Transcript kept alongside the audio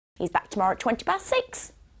He's back tomorrow at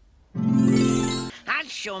 6:20. I'll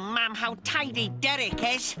show Mum how tidy Derek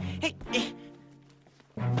is.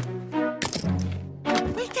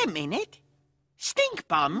 Wait a minute. Stink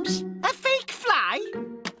bombs? A fake fly?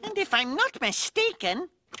 And if I'm not mistaken...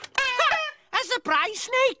 a surprise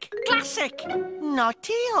snake! Classic!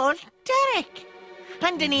 Naughty old Derek.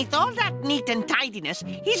 Underneath all that neat and tidiness,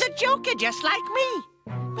 he's a joker just like me.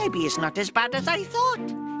 Maybe he's not as bad as I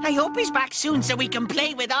thought. I hope he's back soon so we can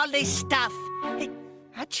play with all this stuff.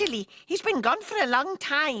 Actually, he's been gone for a long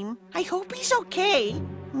time. I hope he's okay.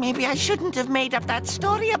 Maybe I shouldn't have made up that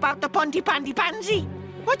story about the Pontypandy Pansy.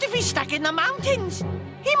 What if he's stuck in the mountains?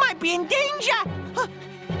 He might be in danger. Oh,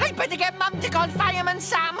 I'd better get Mum to call Fireman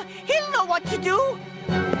Sam. He'll know what to do.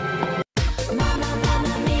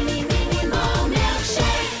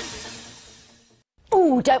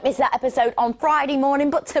 Ooh, don't miss that episode on Friday morning,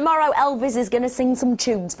 but tomorrow Elvis is going to sing some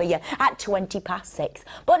tunes for you at 6:20.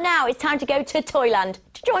 But now it's time to go to Toyland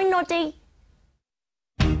to join Noddy.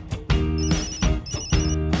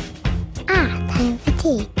 Time for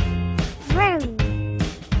tea. Vroom.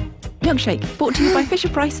 Milkshake, brought to you by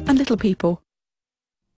Fisher-Price and Little People.